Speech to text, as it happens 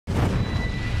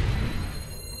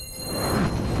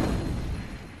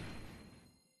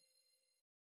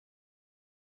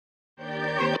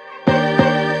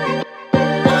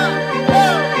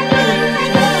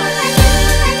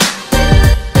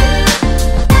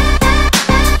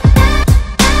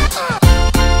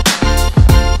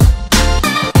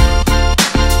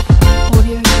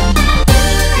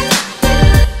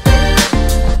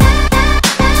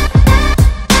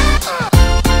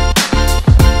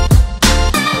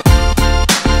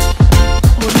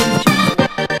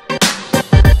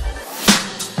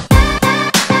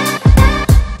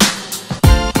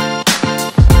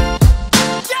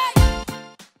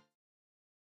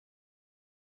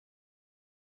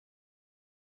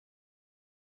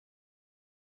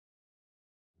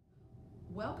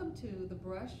Welcome to the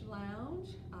Brush Lounge.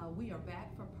 We are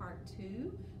back for part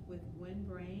two with Gwen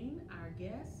Brain, our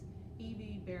guest,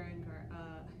 Evie Berenger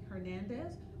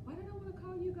Hernandez. Why did I want to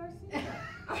call you Garcia?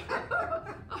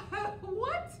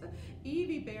 What?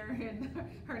 Evie Berenger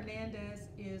Hernandez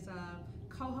is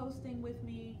co-hosting with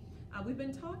me. We've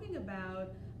been talking about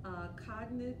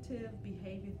cognitive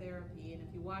behavior therapy, and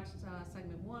if you watched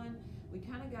segment one, we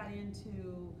kind of got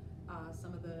into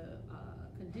some of the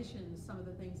conditions, some of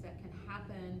the things that can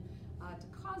happen to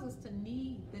cause us to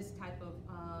need this type of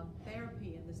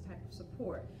therapy and this type of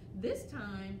support. This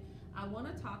time, I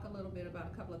want to talk a little bit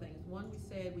about a couple of things. One, we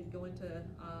said we'd go into,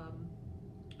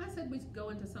 I said we'd go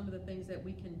into some of the things that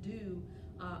we can do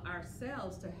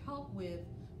ourselves to help with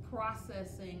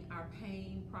processing our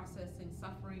pain, processing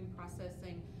suffering,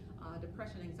 processing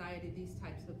depression, anxiety, these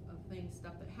types of things,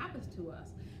 stuff that happens to us.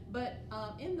 But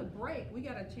in the break, we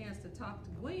got a chance to talk to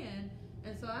Gwen,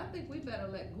 and so I think we better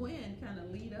let Gwen kind of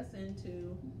lead us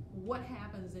into what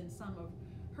happens in some of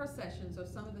her sessions or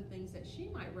some of the things that she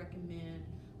might recommend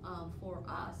for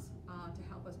us to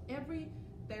help us. Every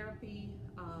therapy,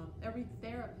 every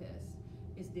therapist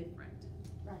is different.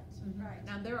 Right, right.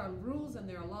 Now there are rules and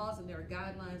there are laws and there are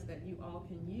guidelines that you all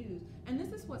can use, and this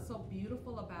is what's so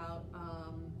beautiful about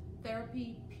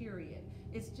therapy, period.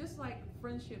 It's just like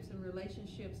friendships and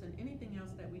relationships and anything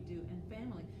else that we do in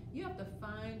family. You have to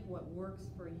find what works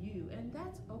for you, and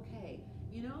that's okay.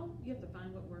 You know, you have to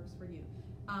find what works for you.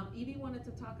 Evie wanted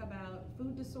to talk about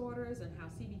food disorders and how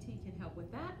CBT can help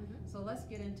with that. So let's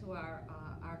get into our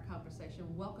conversation.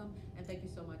 Welcome, and thank you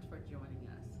so much for joining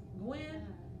us.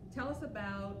 Gwen, tell us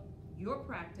about your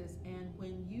practice, and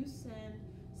when you send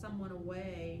someone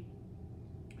away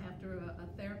after a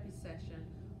therapy session,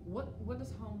 what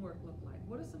does homework look like?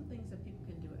 What are some things that people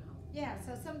can do at home? Yeah,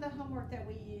 so some of the homework that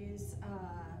we use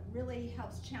really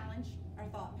helps challenge our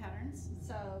thought patterns.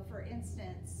 So for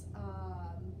instance,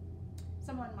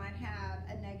 someone might have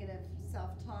a negative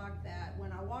self-talk that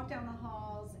when I walk down the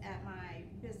halls at my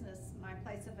business, my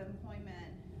place of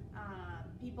employment,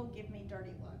 people give me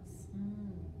dirty looks.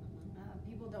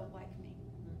 People don't like me,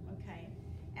 okay?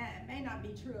 And it may not be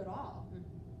true at all.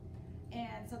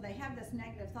 And so they have this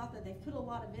negative thought that they've put a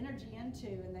lot of energy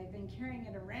into, and they've been carrying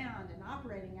it around and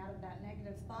operating out of that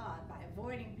negative thought by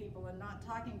avoiding people and not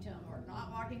talking to them or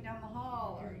not walking down the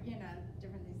hall or, you know,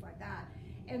 different things like that.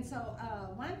 And so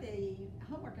one of the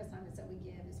homework assignments that we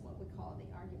give is what we call the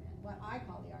argument, what I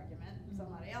call the argument.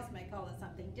 Somebody else may call it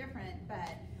something different,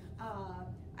 but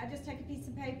I just take a piece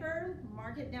of paper,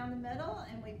 mark it down the middle,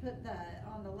 and we put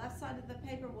on the left side of the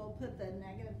paper, we'll put the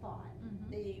negative thought,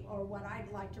 or what I'd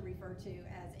like to refer to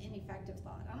as ineffective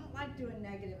thought. I don't like doing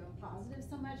negative and positive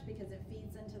so much because it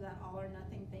feeds into that all or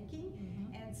nothing thinking.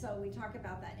 And so we talk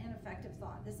about that ineffective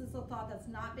thought. This is a thought that's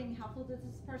not being helpful to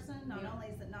this person. Not only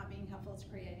is it not being helpful, it's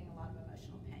creating a lot of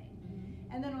emotional pain.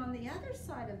 And then on the other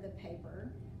side of the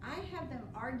paper, I have them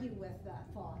argue with that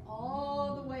thought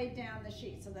all the way down the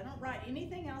sheet. So they don't write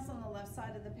anything else on the left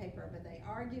side of the paper, but they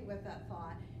argue with that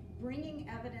thought, bringing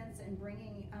evidence and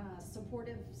bringing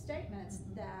supportive statements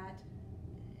that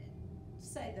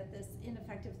say that this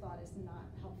ineffective thought is not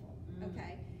helpful,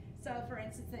 okay? So for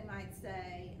instance, they might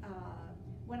say,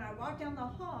 when I walk down the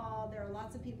hall, there are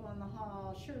lots of people in the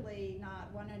hall, surely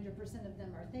not 100% of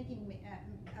them are thinking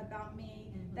about me.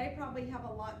 They probably have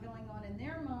a lot going on in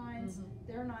their minds.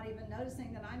 They're not even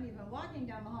noticing that I'm even walking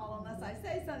down the hall unless I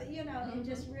say something, you know, and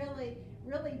just really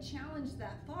challenge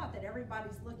that thought that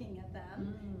everybody's looking at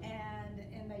them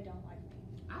and they don't like me.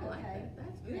 I like that.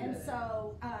 That's good. And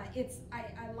so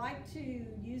I like to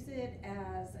use it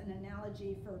as an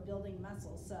analogy for building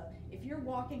muscle. So if you're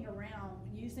walking around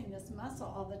using this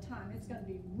muscle all the time, it's going to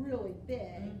be really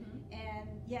big. And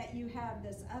yet you have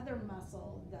this other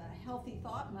muscle, the healthy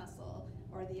thought muscle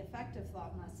or the effective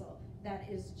thought muscle, that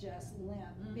is just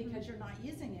limp because you're not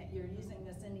using it. You're using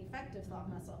this ineffective thought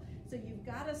muscle. So you've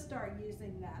got to start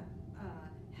using that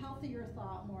healthier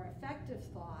thought, more effective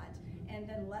thought, and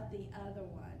then let the other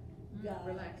one go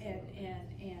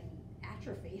and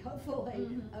atrophy,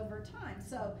 hopefully, over time.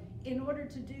 So in order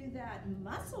to do that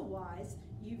muscle-wise,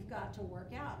 you've got to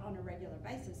work out on a regular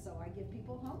basis. So I give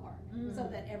people homework so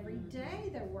that every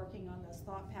day they're working on those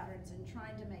thought patterns and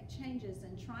trying to make changes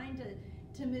and trying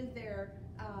to move their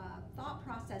thought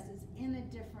processes in a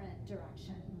different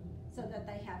direction so that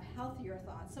they have healthier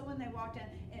thoughts. So when they walk down,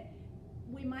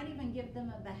 we might even give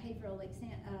them a behavioral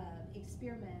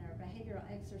experiment or behavioral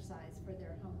exercise for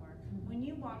their homework. When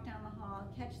you walk down the hall,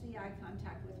 catch the eye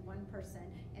contact with one person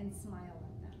and smile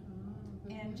at them.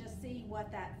 And just see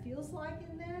what that feels like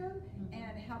in them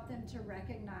and help them to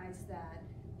recognize that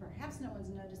perhaps no one's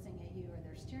noticing at you, or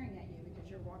they're staring at you because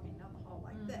you're walking down the hall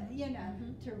like that,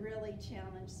 to really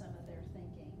challenge some of their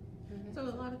thinking. So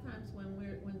a lot of times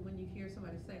when you hear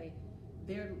somebody say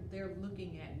they're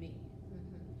looking at me,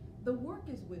 the work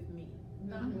is with me,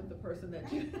 not with the person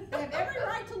that you. They have every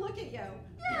right to look at you.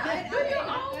 Yeah, do your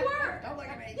own work. Don't look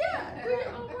at me. Yeah, do your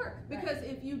own work. Because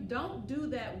if you don't do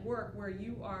that work where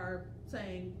you are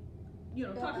saying,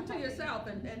 talking to yourself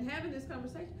and having this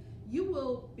conversation, you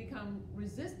will become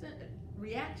resistant,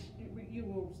 you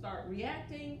will start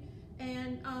reacting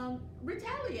and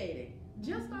retaliating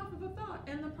just off of a thought.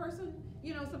 And the person,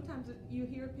 sometimes you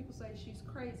hear people say she's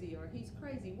crazy or he's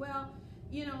crazy. Well,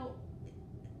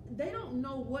 they don't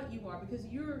know what you are because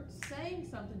you're saying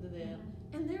something to them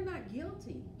and they're not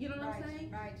guilty. You know what I'm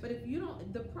saying? Right. But if you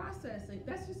don't, the processing,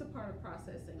 that's just a part of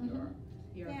processing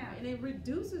your and it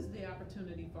reduces the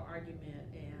opportunity for argument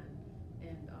and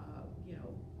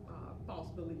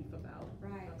false belief about stuff.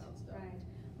 Right.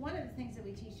 One of the things that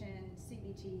we teach in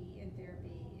CBT in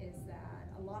therapy is that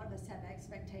a lot of us have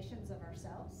expectations of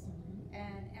ourselves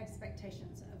and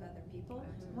expectations of other people.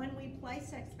 When we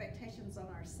place expectations on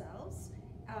ourselves,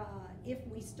 if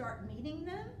we start meeting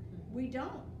them, we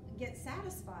don't get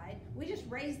satisfied. We just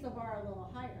raise the bar a little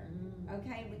higher.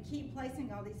 Okay, we keep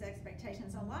placing all these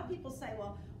expectations. And a lot of people say,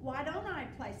 well, why don't I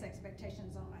place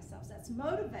expectations on myself? That's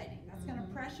motivating. That's going to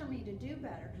pressure me to do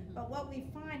better. But what we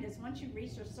find is once you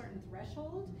reach a certain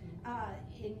threshold, and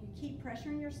you keep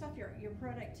pressuring yourself, your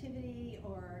productivity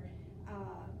or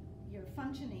your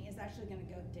functioning is actually going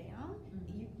to go down.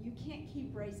 You can't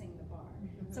keep raising the bar.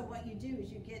 So what you do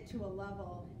is you get to a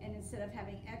level, and instead of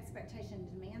having expectation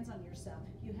demands on yourself,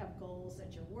 you have goals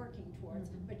that you're working towards,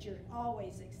 but you're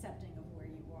always accepting of where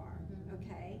you are,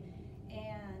 okay?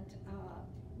 And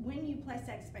when you place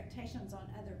expectations on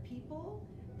other people,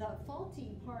 the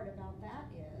faulty part about that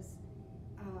is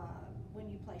when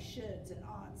you place shoulds and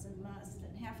oughts and musts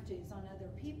and have tos on other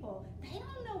people, they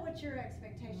don't know what your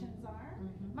expectations are.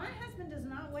 My husband does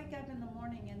not wake up in the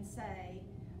morning and say,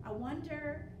 I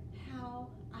wonder how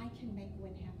I can make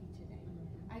Wynn happy today.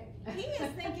 He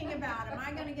is thinking about, am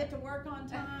I going to get to work on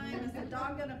time? Is the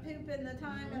dog going to poop in the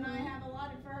time and I have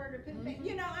allotted for her to poop in?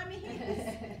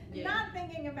 He's not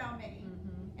thinking about me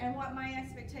and what my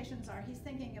expectations are. He's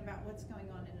thinking about what's going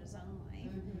on in his own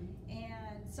life.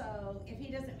 And so if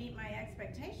he doesn't meet my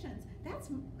expectations, that's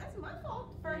my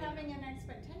fault for having an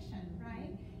expectation,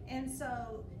 right? And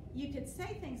so you could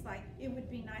say things like, it would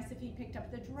be nice if he picked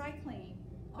up the dry clean.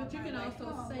 But you can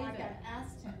also say like that. I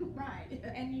asked him, right?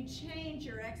 And you change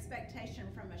your expectation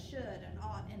from a should, an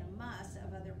ought, and a must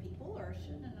of other people, or a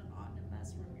should and an ought and a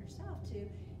must from yourself to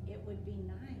it would be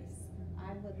nice,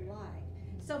 I would like.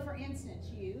 So for instance,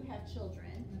 you have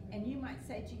children, and you might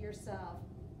say to yourself,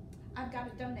 I've got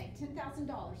to donate $10,000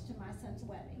 to my son's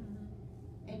wedding.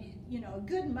 And a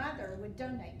good mother would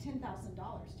donate $10,000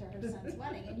 to her son's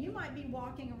wedding, and you might be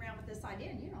walking around with this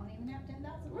idea, and you don't even have $10,000,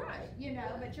 right?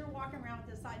 But you're walking around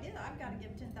with this idea that I've got to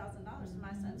give $10,000 to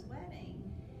my son's wedding.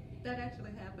 That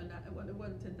actually happened. It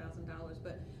wasn't $10,000,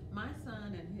 but my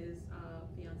son and his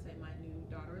fiance, my new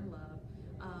daughter-in-law,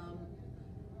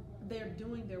 they're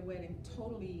doing their wedding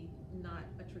totally not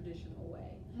a traditional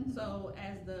way. So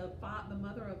as the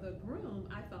mother of the groom,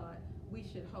 I thought we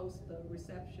should host the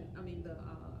reception. I mean the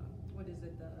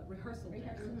rehearsal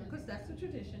dinner, because that's the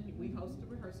tradition. We host the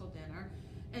rehearsal dinner,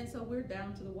 and so we're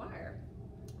down to the wire.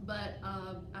 But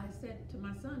I said to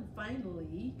my son,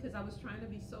 finally, because I was trying to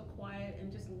be so quiet and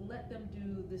just let them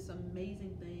do this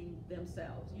amazing thing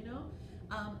themselves,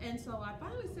 and so I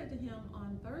finally said to him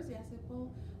on Thursday, I said,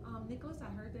 well, Nicholas, I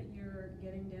heard that you're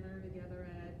getting dinner together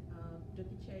at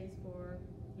Dookie Chase for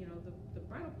the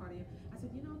bridal party. I said,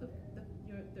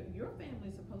 your family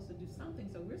is supposed to do something,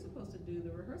 so we're supposed to do the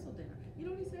rehearsal dinner. You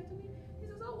know what he said to me? He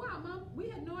says, oh wow, Mom, we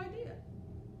had no idea.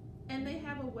 And they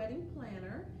have a wedding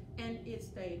planner, and it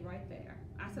stayed right there.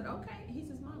 I said, okay. He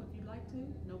says, Mom, if you'd like to,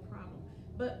 no problem.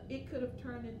 But it could have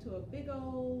turned into a big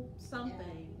old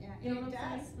something. Yeah. You know it what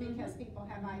I'm does, saying? because people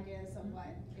have ideas of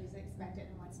what is expected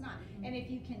and what's not. And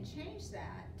if you can change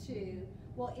that to,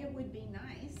 well, it would be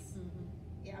nice.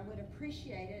 Yeah, I would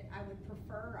appreciate it, I would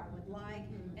prefer, I would like,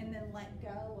 and then let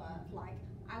go of, like,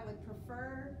 I would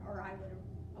prefer, or I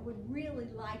would really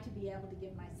like to be able to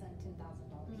give my son $10,000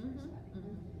 for his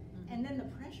wedding. And then the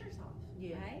pressure's off,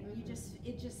 right?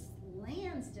 It just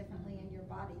lands differently in your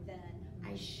body than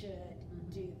I should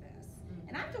do this.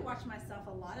 And I have to watch myself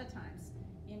a lot of times,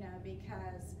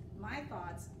 because my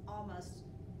thoughts almost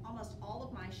almost all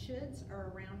of my shoulds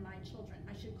are around my children.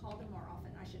 I should call them more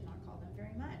often. I should not call them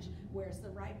very much. Where's the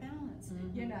right balance?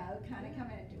 You know, kind of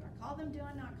coming. Do I call them? Do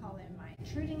I not call them? Am I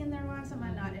intruding in their lives? Am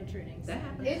I not intruding? That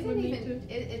happens Isn't with me even too.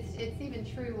 it's even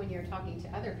true when you're talking to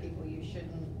other people. You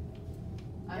shouldn't.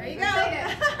 There you go. go.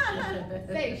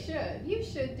 Say should. You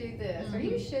should do this or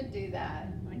you should do that.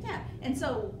 Yeah, and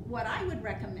so what I would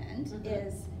recommend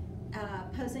is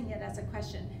posing it as a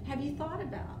question. Have you thought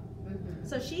about?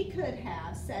 So she could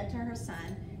have said to her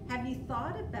son, have you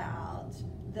thought about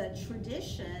the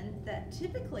tradition that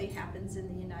typically happens in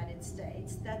the United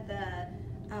States, that the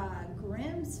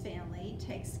Grimm's family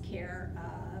takes care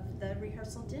of the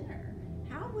rehearsal dinner?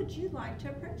 How would you like to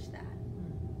approach that?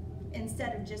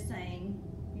 Instead of just saying,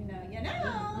 you know, you know what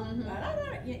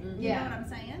I'm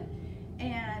saying?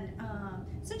 And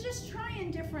so just trying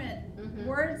different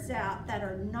words out that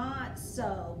are not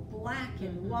so black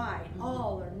and white,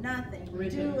 all or nothing,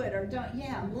 Rigid. do it or don't.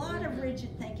 Yeah, a lot of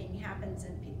rigid thinking happens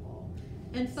in people.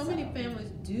 And so many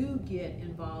families do get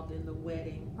involved in the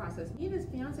wedding process. Me and his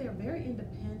fiance are very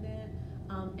independent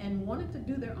and wanted to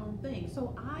do their own thing.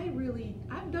 So I've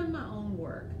done my own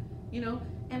work, you know,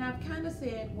 and I've kind of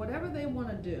said, whatever they want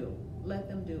to do, let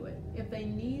them do it. If they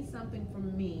need something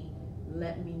from me,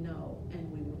 let me know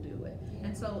and we will do it.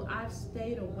 And so I've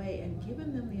stayed away and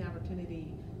given them the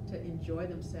opportunity to enjoy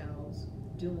themselves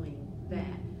doing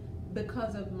that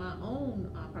because of my own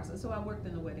process. So I worked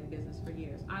in the wedding business for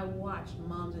years. I watched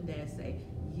moms and dads say,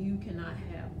 you cannot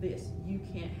have this, you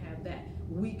can't have that.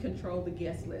 We control the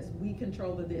guest list, we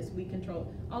control the this, we control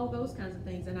all those kinds of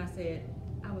things. And I said,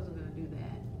 I wasn't going to do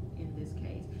that in this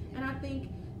case. And I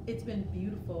think it's been a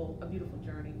beautiful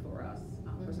journey for us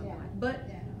for something like that. But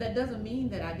that doesn't mean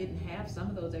that I didn't have some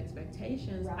of those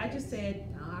expectations. I just said,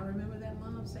 oh, I remember that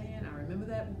mom saying, I remember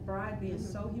that bride being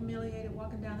so humiliated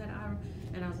walking down that aisle.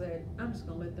 And I said, I'm just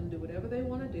going to let them do whatever they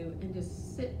want to do and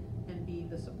just sit and be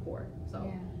the support.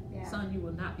 So, son, you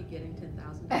will not be getting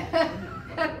 $10,000.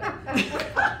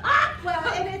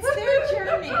 Well, and it's their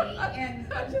journey, and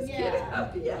I'm just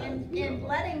kidding. and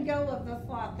letting go of the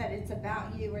thought that it's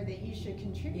about you or that you should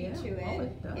contribute to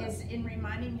it is in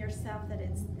reminding yourself that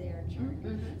it's their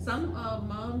journey. Some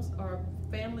moms or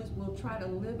families will try to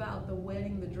live out the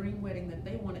wedding, the dream wedding that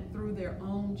they wanted through their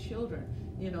own children.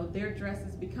 You know, their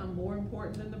dresses become more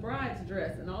important than the bride's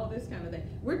dress and all this kind of thing.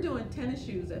 We're doing tennis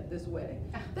shoes at this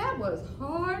wedding. That was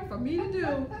hard for me to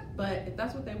do, but if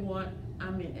that's what they want,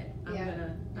 I'm in it.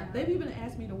 They've even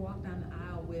asked me to walk down the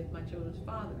aisle with my children's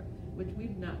father, which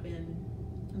we've not been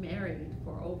married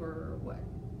for over,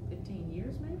 15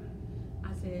 years maybe?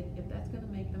 I said, if that's going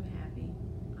to make them happy,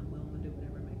 I'm willing to do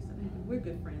whatever makes them happy. We're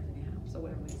good friends anyhow, so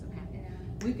whatever makes them happy.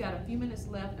 We've got a few minutes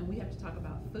left, and we have to talk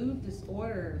about food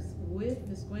disorders with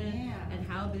Ms. Gwen and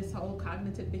how this whole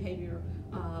cognitive behavior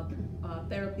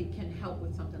therapy can help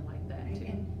with something like that too.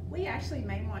 And we actually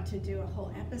may want to do a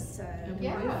whole episode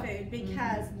on food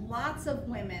because lots of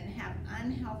women have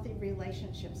unhealthy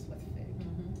relationships with food.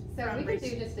 So we could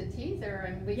do just a teaser,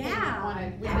 and we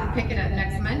can can pick it up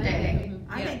next Monday.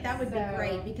 I think that would be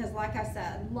great because, like I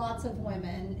said, lots of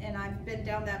women, and I've been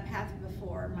down that path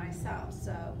before myself.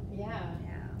 So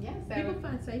so people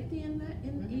find safety in that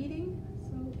eating.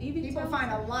 So eating. People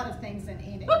find a lot of things in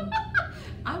eating.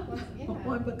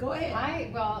 But go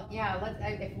ahead.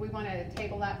 If we want to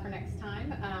table that for next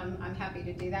time, I'm happy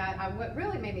to do that. What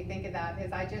really made me think of that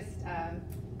is I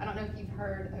don't know if you've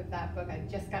heard of that book. I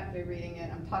just got through reading it.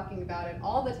 I'm talking about it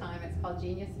all the time. It's called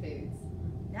Genius Foods.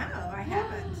 No, I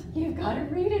haven't. You've got to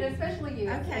read it, especially you.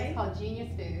 Okay. It's called Genius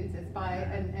Foods. It's by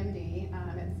an MD.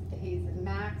 He's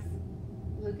Max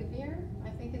Lukavere, I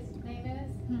think his name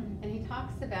is. And he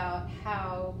talks about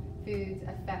how foods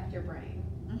affect your brain.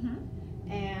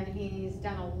 And he's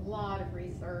done a lot of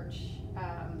research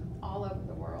all over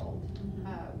the world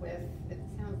with, it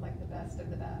sounds like the best of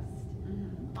the best,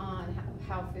 on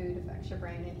how food affects your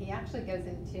brain. And he actually goes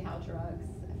into how drugs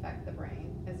affect the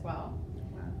brain as well.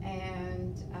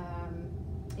 And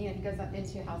he goes up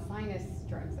into how sinus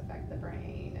drugs affect the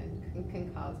brain and can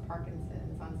cause Parkinson's,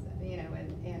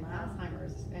 and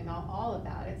Alzheimer's and all of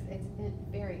that. It's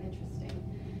very interesting.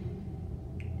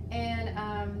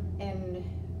 And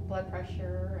blood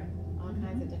pressure and all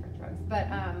kinds of different drugs. But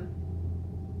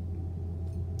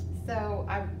so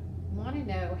I want to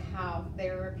know how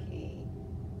therapy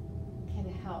can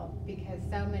help, because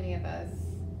so many of us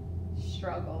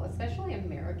struggle, especially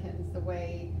Americans, the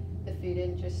way the food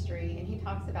industry, and he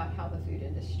talks about how the food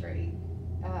industry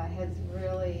has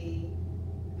really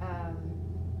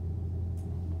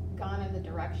gone in the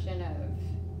direction of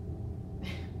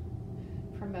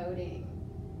promoting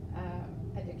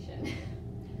addiction.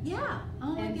 Yeah.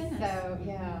 Oh my And goodness. so,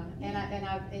 yeah, and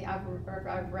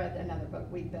I've read another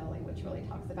book, Wheat Belly, which really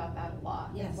talks about that a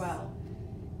lot Yes. as well.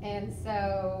 And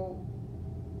so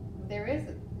there is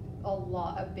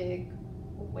a big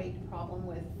weight problem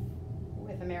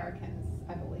with Americans,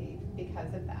 I believe,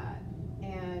 because of that.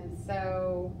 And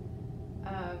so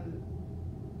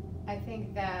I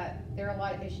think that there are a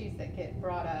lot of issues that get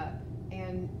brought up,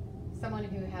 and someone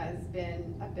who has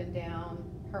been up and down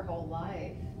her whole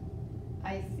life,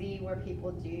 I see where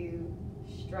people do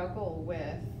struggle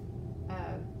with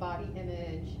body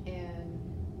image and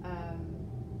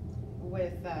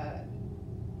with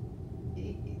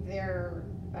their,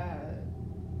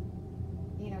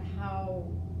 how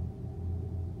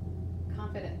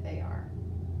confident they are.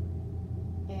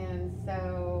 And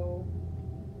so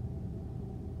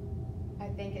I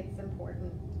think it's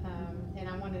important, and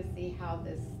I want to see how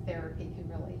this therapy can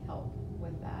really help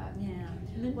with that. Yeah.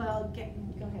 And then Well, go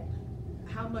ahead.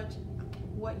 how much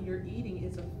what you're eating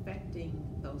is affecting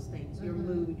those things, your Mhm.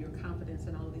 mood, your confidence,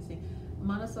 and all of these things.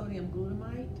 Monosodium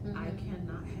glutamate, I Mhm.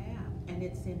 cannot have, and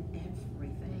it's in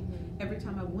everything. Every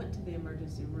time I went to the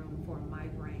emergency room for a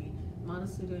migraine,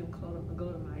 monosodium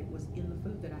glutamate was in the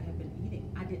food that I had been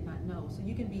eating. I did not know. So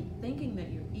you can be thinking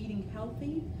that you're eating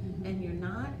healthy and you're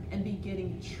not, and be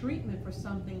getting treatment for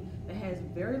something that has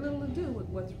very little to do with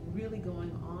what's really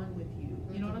going on with you.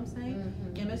 You know what I'm saying?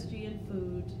 Mhm. MSG in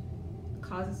food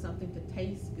causes something to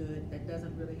taste good that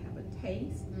doesn't really have a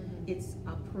taste. Mhm. It's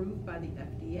approved by the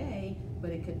FDA, but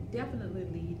it could definitely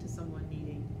lead to someone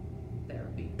needing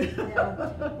therapy.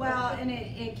 Yeah. Well, and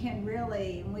it can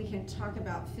really, and we can talk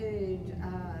about food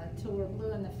till we're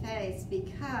blue in the face,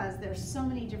 because there's so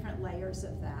many different layers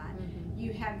of that. Mhm.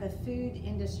 You have the food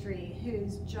industry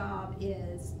whose job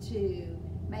is to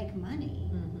make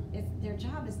money. Their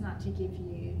job is not to give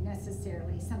you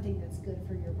necessarily something that's good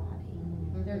for your body.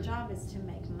 Their Mhm. job is to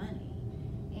make money.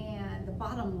 And the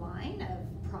bottom line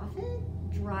of profit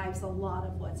drives a lot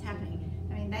of what's happening.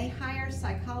 I mean, they hire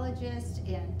psychologists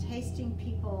and tasting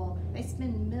people. They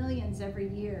spend millions every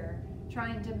year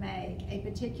trying to make a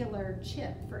particular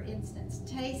chip, for instance,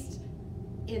 taste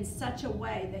in such a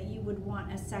way that you would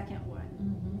want a second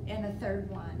one and a third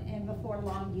one. And before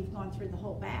long, you've gone through the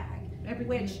whole bag.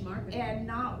 Everything is marketing. And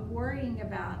not worrying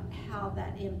about how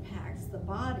that impacts the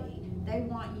body. They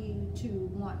want you to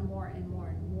want more and more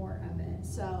and more of it.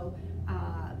 So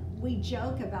we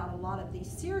joke about a lot of these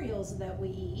cereals that we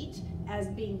eat as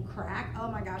being crack. Oh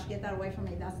my gosh, get that away from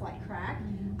me, that's like crack.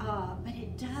 But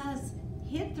it does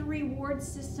hit the reward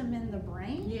system in the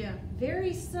brain, Yeah.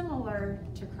 very similar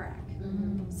to crack.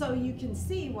 Mhm. So you can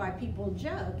see why people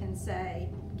joke and say,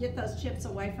 get those chips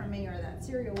away from me or that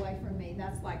cereal away from me,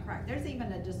 that's like crack. There's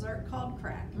even a dessert called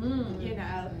crack, you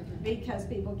know, because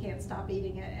people can't stop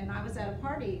eating it. And I was at a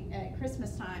party at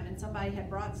Christmas time and somebody had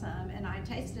brought some and I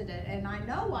tasted it, and I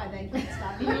know why they can't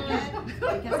stop eating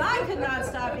it, because I could not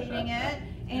stop eating it,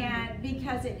 and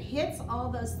because it hits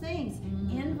all those things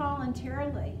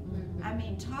involuntarily. I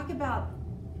mean, talk about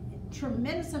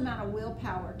tremendous amount of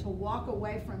willpower to walk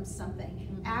away from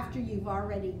something after you've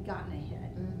already gotten a hit.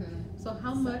 Mhm. So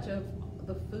how much of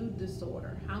the food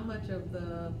disorder, how much of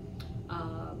the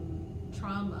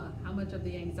trauma, how much of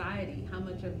the anxiety, how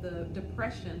much of the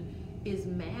depression is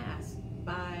masked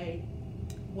by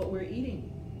what we're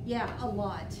eating? Yeah, a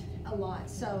lot.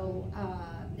 So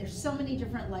there's so many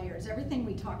different layers. Everything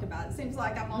we talk about, it seems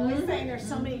like I'm always saying there's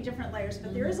so many different layers,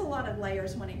 but there is a lot of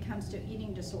layers when it comes to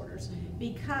eating disorders,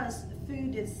 because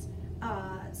food is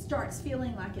starts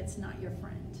feeling like it's not your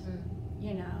friend.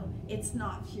 You know, it's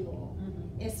not fuel,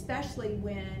 especially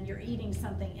when you're eating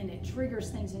something and it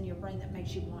triggers things in your brain that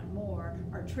makes you want more,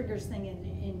 or triggers things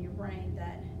in your brain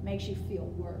that makes you feel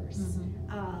worse.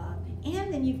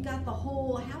 And then you've got the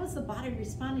whole, how is the body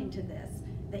responding to this?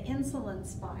 The insulin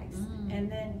spikes, and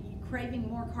then craving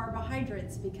more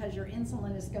carbohydrates because your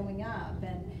insulin is going up,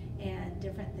 and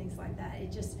different things like that.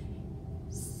 It just,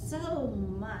 so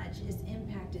much is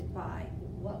impacted by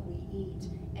what we eat,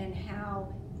 and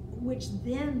how, which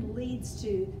then leads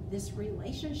to this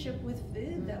relationship with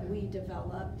food that we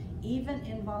develop, even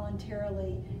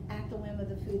involuntarily, at the whim of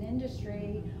the food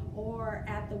industry, or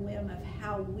at the whim of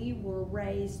how we were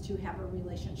raised to have a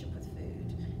relationship with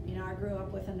food. You know, I grew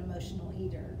up with an emotional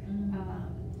eater.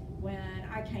 When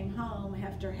I came home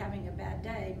after having a bad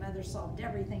day, Mother solved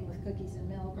everything with cookies and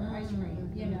milk or ice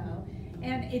cream, you know.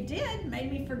 And it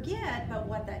made me forget, but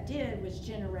what that did was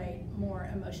generate more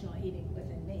emotional eating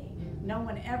within me. No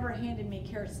one ever handed me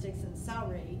carrot sticks and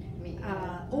celery,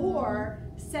 or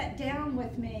sat down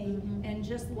with me and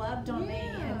just loved on me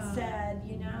and said,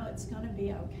 you know, it's gonna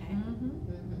be okay.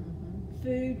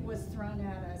 food was thrown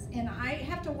at us. And I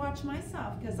have to watch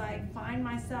myself because I find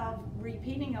myself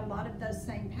repeating a lot of those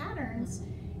same patterns.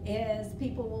 Is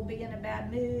people will be in a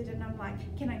bad mood and I'm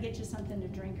like, can I get you something to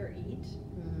drink or eat?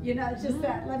 You know, it's just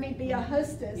that, let me be a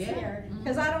hostess here,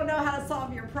 because I don't know how to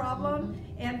solve your problem.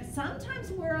 And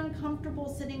sometimes we're uncomfortable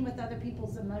sitting with other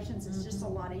people's emotions. It's just a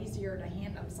lot easier to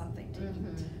hand them something to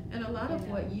eat. And a lot of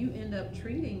what you end up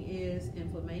treating is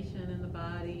inflammation in the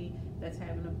body that's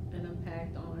having an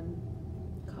impact on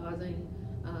causing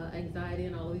anxiety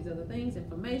and all of these other things,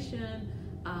 inflammation,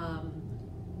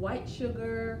 white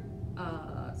sugar,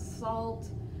 salt.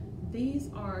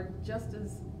 These are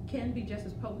can be just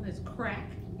as potent as crack.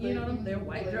 You know, they're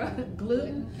white drug,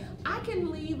 gluten. I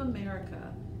can leave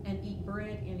America and eat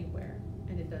bread anywhere,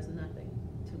 and it does nothing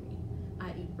to me. I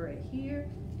eat bread here,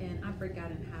 and I break out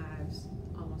in hives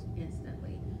almost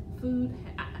instantly. Food,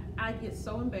 I get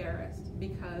so embarrassed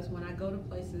because when I go to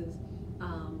places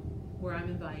where I'm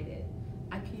invited,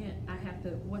 I have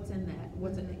to, what's in that?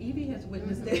 What's in it? Evie has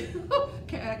witnessed it.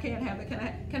 I can't have it.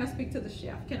 Can I speak to the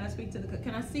chef? Can I speak to the cook?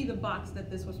 Can I see the box that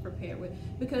this was prepared with?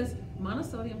 Because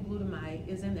monosodium glutamate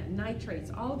is in there,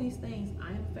 nitrates, all these things,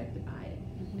 I am affected by it.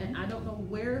 And I don't know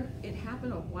where it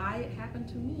happened or why it happened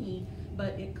to me,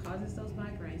 but it causes those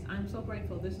migraines. I'm so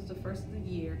grateful. This is the first of the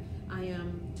year. I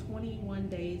am 20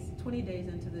 days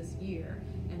into this year,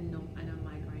 and I'm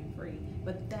migraine free.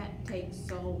 But that takes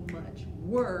so much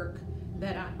work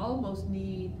that I almost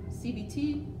need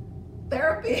CBT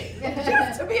therapy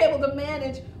just to be able to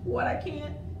manage what I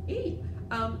can't eat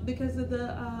because of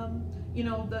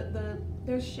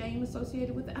there's shame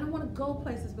associated with it. I don't want to go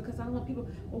places because I don't want people,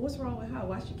 well, what's wrong with her?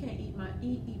 Why she can't eat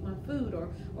my food, or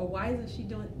why isn't she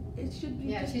doing it? Should be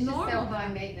just she's normal. just so high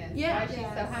maintenance. Yeah, she's so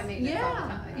high maintenance all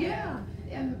the time.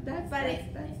 And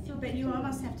But you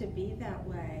almost have to be that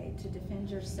way to defend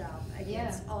yourself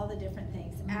against all the different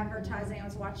things. Advertising. I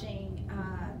was watching.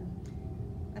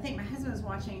 I think my husband was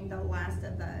watching the last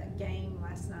of the game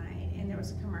last night, and there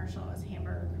was a commercial. It was a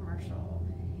hamburger commercial,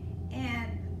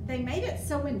 and they made it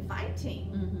so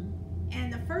inviting.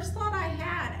 And the first thought I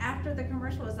had after the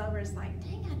commercial was over is like,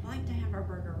 dang, I'd like to have a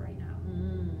burger right now.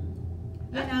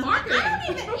 That's marketing.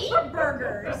 I don't even eat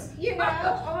burgers. You know,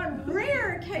 on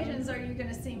rare occasions are you going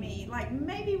to see me, like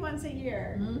maybe once a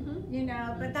year. You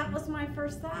know, but that was my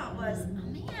first thought was,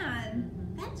 man,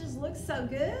 that just looks so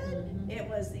good. It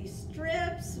was these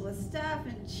strips with stuff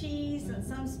and cheese and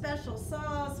some special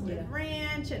sauce with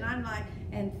ranch, and I'm like,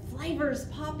 and flavors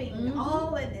popping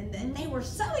all, and they were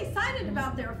so excited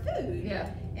about their food.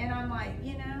 And I'm like,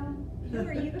 you know, who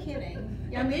are you kidding?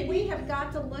 I mean, we have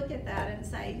got to look at that and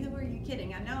say, who are you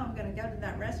kidding? I know I'm going to go to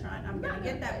that restaurant, I'm going to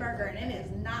get that burger, and it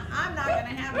is not, I'm not going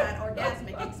to have that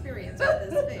orgasmic experience with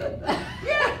this food.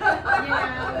 You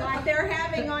know, like they're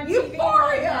having on TV.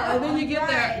 Euphoria! And then you get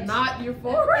there, not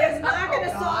euphoria. It's not going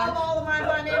to solve all of my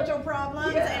financial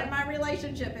problems and my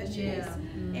relationship issues.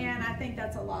 And I think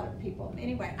that's a lot of people.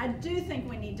 Anyway, I do think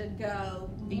we need to go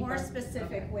more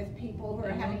specific with people who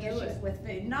are having issues with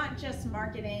food, not just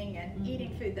marketing and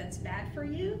eating food that's bad for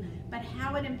you, but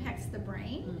how it impacts the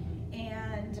brain.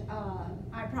 And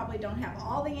I probably don't have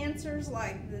all the answers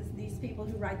like these people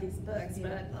who write these books,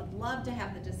 but I'd love to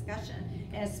have the discussion,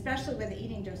 and especially with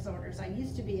eating disorders. I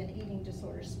used to be an eating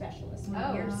disorder specialist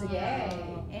years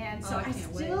ago. And so I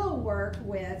still work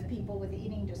with people with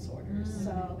eating disorders.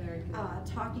 So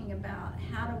talking about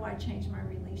how do I change my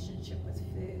relationship with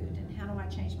food and how do I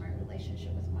change my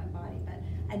relationship with my body. But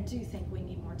I do think we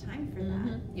need more time for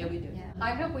that. Yeah, we do.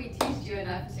 I hope we teach you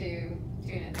enough to tune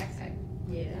in next time.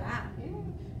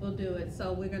 We'll do it.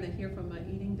 So we're going to hear from an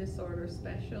eating disorder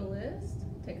specialist.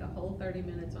 Take a whole 30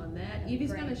 minutes on that.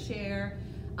 Evie's going to share.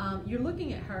 You're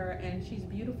looking at her and she's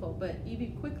beautiful, but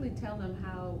Evie, quickly tell them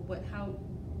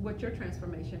what your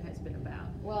transformation has been about.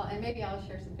 Well, and maybe I'll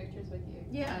share some pictures with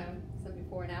you. Some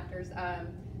before and afters.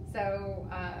 So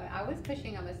I was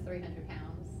pushing almost 300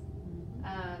 pounds,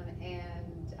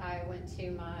 and I went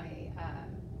to my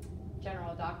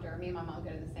general doctor. Me and my mom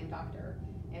go to the same doctor,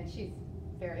 and she's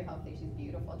very healthy. She's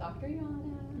beautiful, Dr.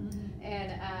 Yana.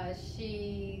 And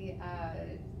she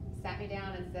sat me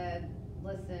down and said,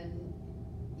 listen,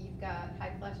 you've got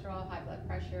high cholesterol, high blood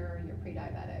pressure, you're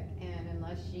pre-diabetic, and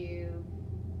unless you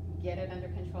get it under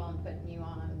control and putting you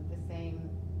on the same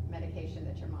medication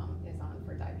that your mom is on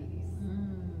for diabetes.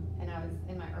 And I was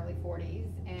in my early 40s,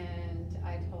 and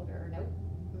I told her, nope,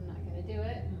 I'm not going to do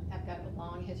it. I've got a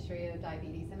long history of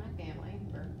diabetes in my family.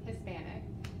 We're Hispanic.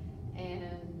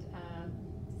 And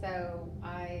so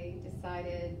I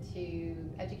decided to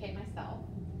educate myself,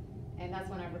 and that's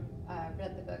when I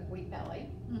read the book Wheat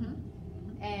Belly.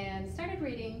 and started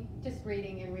reading, just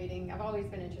reading and reading. I've always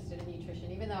been interested in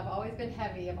nutrition. Even though I've always been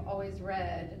heavy, I've always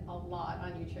read a lot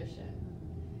on nutrition.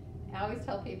 I always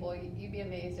tell people, you'd be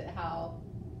amazed at how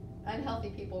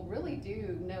unhealthy people really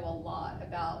do know a lot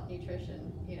about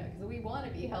nutrition, you know, because we want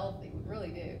to be healthy, we really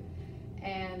do.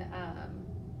 And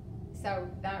so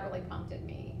that really prompted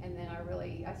me. And then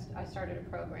I started a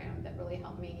program that really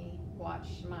helped me watch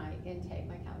my intake,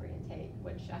 my calorie intake,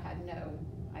 which I had no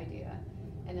idea.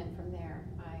 And then from there,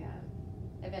 I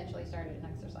eventually started an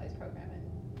exercise program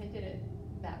and did it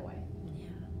that way. Yeah,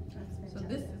 that's So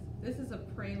fantastic. this is a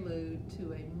prelude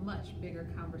to a much bigger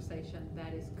conversation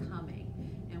that is coming,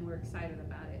 and we're excited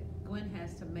about it. Gwen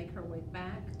has to make her way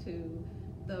back to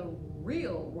the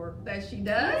real work that she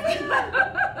does.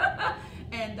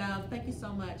 And thank you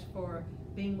so much for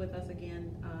being with us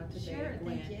again today, Sure,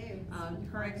 Gwen. thank you.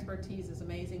 Her expertise is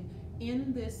amazing.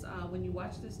 In this, when you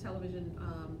watch this television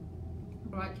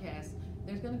broadcast,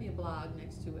 there's going to be a blog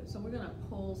next to it. So we're going to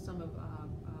pull some of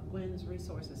Gwen's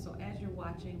resources. So as you're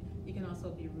watching, you can also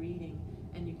be reading,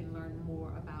 and you can learn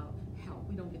more about health.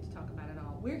 We don't get to talk about it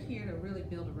all. We're here to really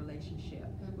build a relationship.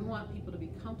 We want people to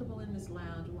be comfortable in this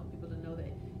lounge. We want people to know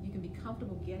that you can be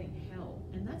comfortable getting help.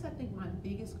 And that's, I think, my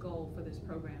biggest goal for this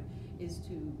program is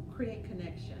to create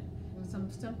connection, some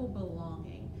simple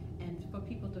belonging, and for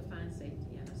people to find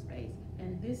safety in a space.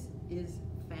 And this is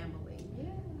family.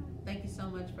 Yeah. Thank you so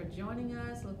much for joining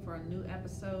us. Look for a new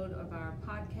episode of our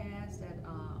podcast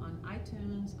on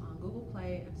iTunes, on Google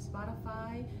Play, and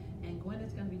Spotify. And Gwen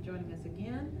is going to be joining us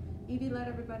again. Evie, let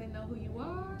everybody know who you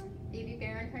are. Evie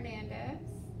Barron Hernandez.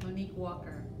 Monique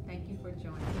Walker, thank you for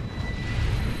joining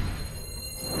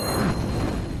us.